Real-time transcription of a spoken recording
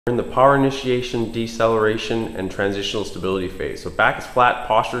We're in the power initiation, deceleration, and transitional stability phase. So back is flat,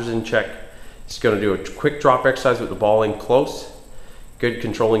 posture is in check. It's going to do a quick drop exercise with the ball in close. Good,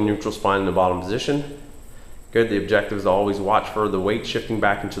 controlling neutral spine in the bottom position. Good, the objective is to always watch for the weight shifting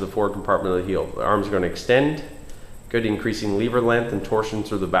back into the forward compartment of the heel. The arms are going to extend. Good, increasing lever length and torsion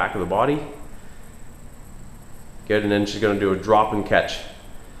through the back of the body. Good, and then she's going to do a drop and catch.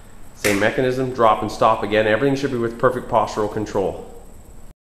 Same mechanism, drop and stop again. Everything should be with perfect postural control.